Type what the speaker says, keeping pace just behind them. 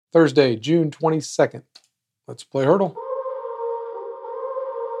Thursday, June 22nd. Let's play Hurdle.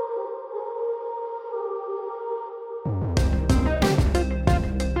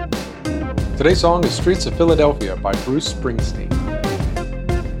 Today's song is Streets of Philadelphia by Bruce Springsteen.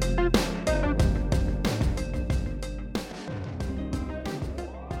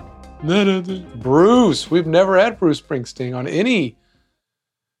 Bruce. We've never had Bruce Springsteen on any.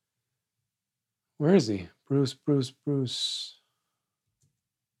 Where is he? Bruce.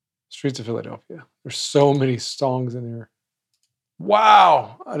 Streets of Philadelphia. There's so many songs in here.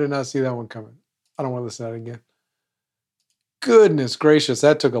 Wow. I did not see that one coming. I don't want to listen to that again. Goodness gracious.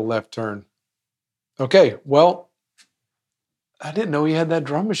 That took a left turn. Okay. Well, I didn't know he had that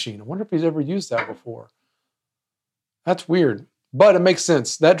drum machine. I wonder if he's ever used that before. That's weird. But it makes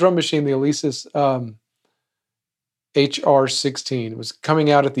sense. That drum machine, the Alesis HR-16, was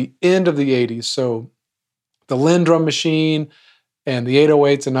coming out at the end of the 80s. So the Lynn drum machine and the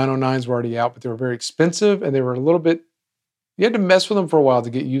 808s and 909s were already out, but they were very expensive and they were a little bit, you had to mess with them for a while to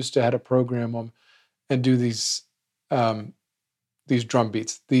get used to how to program them and do these drum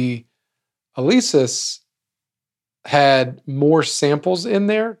beats. The Alesis had more samples in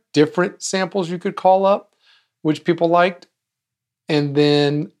there, different samples you could call up, which people liked. And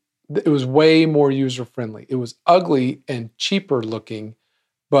then it was way more user-friendly. It was ugly and cheaper looking,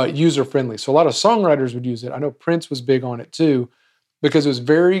 but user-friendly. So a lot of songwriters would use it. I know Prince was big on it too, because it was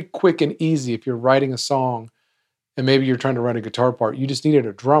very quick and easy. If you're writing a song and maybe you're trying to write a guitar part, you just needed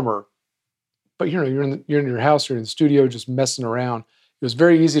a drummer. But you're in your house, you're in the studio just messing around. It was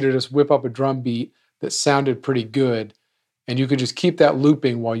very easy to just whip up a drum beat that sounded pretty good, and you could just keep that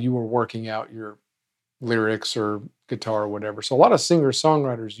looping while you were working out your lyrics or guitar or whatever. So a lot of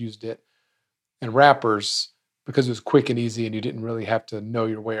singer-songwriters used it and rappers because it was quick and easy and you didn't really have to know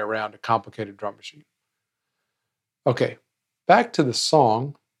your way around a complicated drum machine. Okay, back to the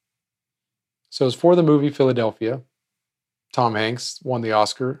song. So it's for the movie Philadelphia. Tom Hanks won the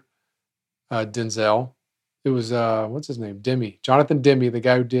Oscar. Denzel. It was, what's his name? Demme. Jonathan Demme, the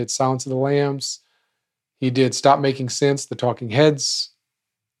guy who did Silence of the Lambs. He did Stop Making Sense, the Talking Heads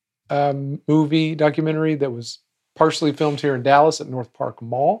movie documentary that was partially filmed here in Dallas at North Park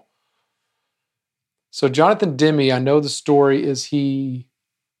Mall. So Jonathan Demme, I know the story is he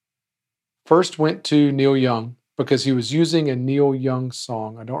first went to Neil Young because he was using a Neil Young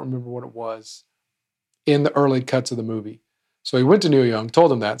song, I don't remember what it was, in the early cuts of the movie. So he went to Neil Young,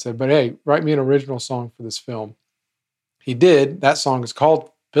 told him that, said, but hey, write me an original song for this film. He did. That song is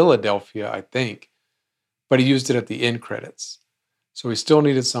called Philadelphia, I think, but he used it at the end credits. So he still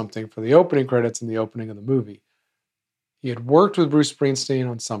needed something for the opening credits and the opening of the movie. He had worked with Bruce Springsteen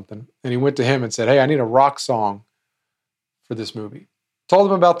on something, and he went to him and said, hey, I need a rock song for this movie. Told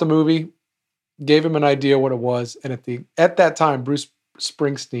him about the movie, gave him an idea what it was, and at that time, Bruce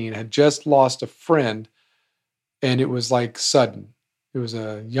Springsteen had just lost a friend, and it was like sudden. It was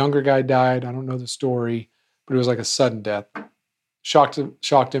a younger guy died. I don't know the story, but it was like a sudden death. Shocked him,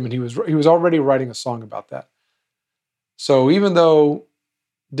 and he was already writing a song about that. So even though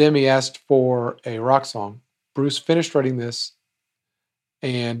Demme asked for a rock song, Bruce finished writing this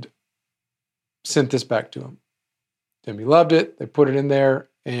and sent this back to him. Demme loved it. They put it in there,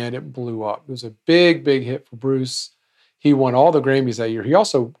 and it blew up. It was a big, big hit for Bruce. He won all the Grammys that year. He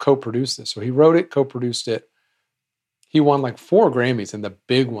also co-produced this. So he wrote it, co-produced it. He won like 4 Grammys, and the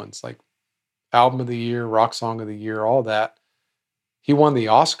big ones, like Album of the Year, Rock Song of the Year, all that. He won the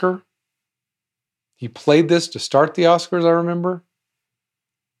Oscar. He played this to start the Oscars, I remember.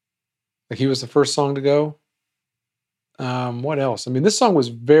 Like he was the first song to go. What else? I mean, this song was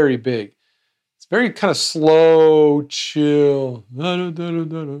very big. It's very kind of slow, chill.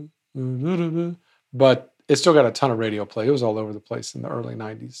 But it still got a ton of radio play. It was all over the place in the early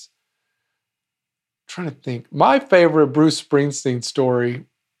 90s. I'm trying to think. My favorite Bruce Springsteen story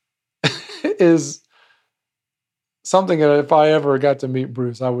is something that if I ever got to meet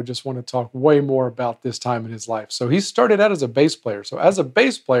Bruce, I would just want to talk way more about this time in his life. So he started out as a bass player. So as a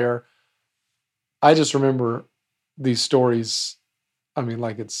bass player, I just remember these stories. I mean,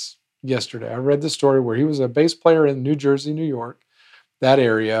 like it's yesterday. I read the story where he was a bass player in New Jersey, New York, that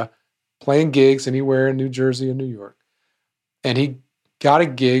area, playing gigs anywhere in New Jersey and New York. And he got a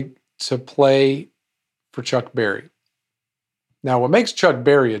gig to play for Chuck Berry. Now, what makes Chuck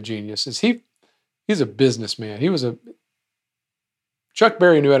Berry a genius is he's a businessman. Chuck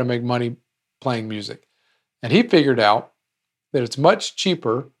Berry knew how to make money playing music. And he figured out that it's much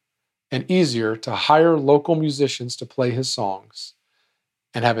cheaper and easier to hire local musicians to play his songs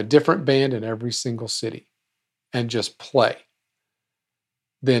and have a different band in every single city and just play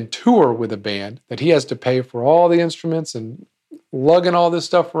than tour with a band that he has to pay for all the instruments and lugging all this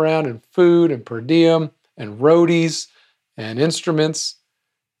stuff around and food and per diem and roadies and instruments.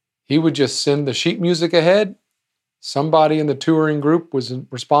 He would just send the sheet music ahead. Somebody in the touring group was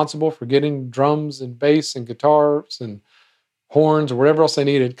responsible for getting drums and bass and guitars and horns or whatever else they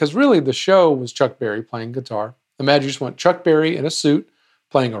needed. Because really the show was Chuck Berry playing guitar. Imagine you just want Chuck Berry in a suit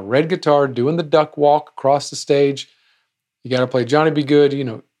playing a red guitar, doing the duck walk across the stage. You got to play Johnny Be Good. You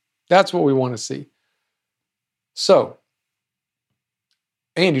know, that's what we want to see. So,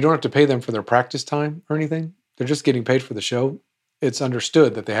 and you don't have to pay them for their practice time or anything. They're just getting paid for the show. It's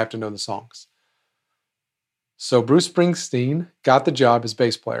understood that they have to know the songs. So Bruce Springsteen got the job as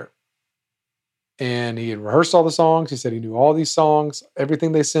bass player. And he had rehearsed all the songs. He said he knew all these songs,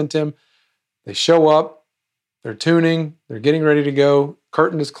 everything they sent him. They show up, they're tuning, they're getting ready to go.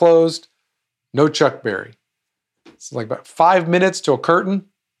 Curtain is closed, no Chuck Berry. It's like about 5 minutes to a curtain.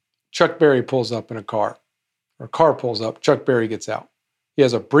 Chuck Berry pulls up in a car. Or a car pulls up, Chuck Berry gets out. He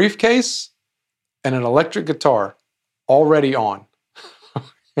has a briefcase and an electric guitar already on.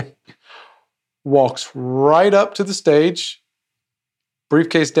 Walks right up to the stage,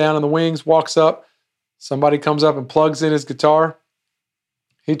 briefcase down in the wings, walks up. Somebody comes up and plugs in his guitar.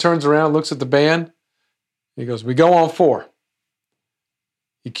 He turns around, looks at the band. He goes, "We go on 4."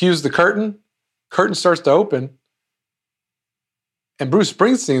 He cues the curtain. Curtain starts to open. And Bruce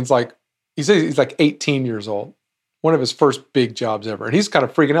Springsteen's like, he says he's like 18 years old. One of his first big jobs ever. And he's kind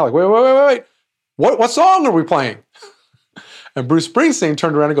of freaking out like, wait. What song are we playing? And Bruce Springsteen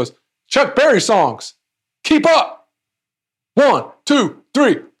turned around and goes, "Chuck Berry songs. Keep up. 1, 2,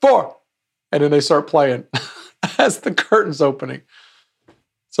 3, 4. And then they start playing as the curtain's opening.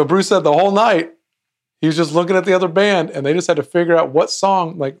 So Bruce said the whole night, he was just looking at the other band and they just had to figure out what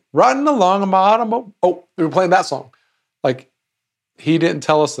song, like riding along in my automobile. Oh, they were playing that song. Like he didn't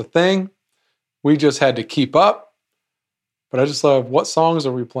tell us a thing. We just had to keep up. But I just love, what songs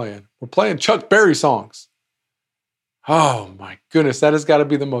are we playing? We're playing Chuck Berry songs. Oh my goodness, that has got to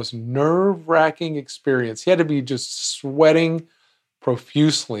be the most nerve-wracking experience. He had to be just sweating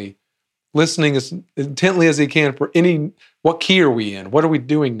profusely, listening as intently as he can for what key are we in? What are we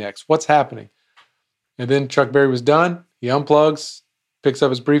doing next? What's happening? And then Chuck Berry was done. He unplugs, picks up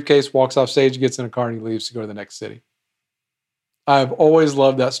his briefcase, walks off stage, gets in a car, and he leaves to go to the next city. I've always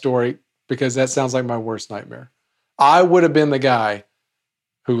loved that story because that sounds like my worst nightmare. I would have been the guy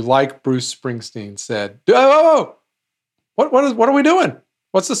who, like Bruce Springsteen, said, "Oh, what are we doing?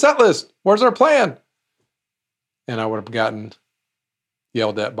 What's the set list? Where's our plan?" And I would have gotten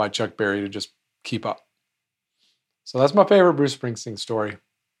yelled at by Chuck Berry to just keep up. So that's my favorite Bruce Springsteen story.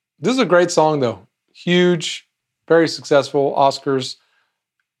 This is a great song, though. Huge, very successful, Oscars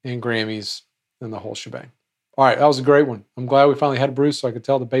and Grammys and the whole shebang. All right, that was a great one. I'm glad we finally had Bruce so I could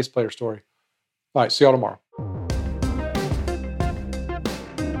tell the bass player story. All right, see y'all tomorrow.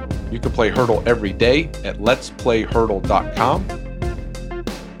 You can play Heardle every day at letsplayheardle.com.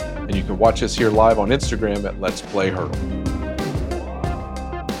 And you can watch us here live on Instagram at Let's Play Heardle.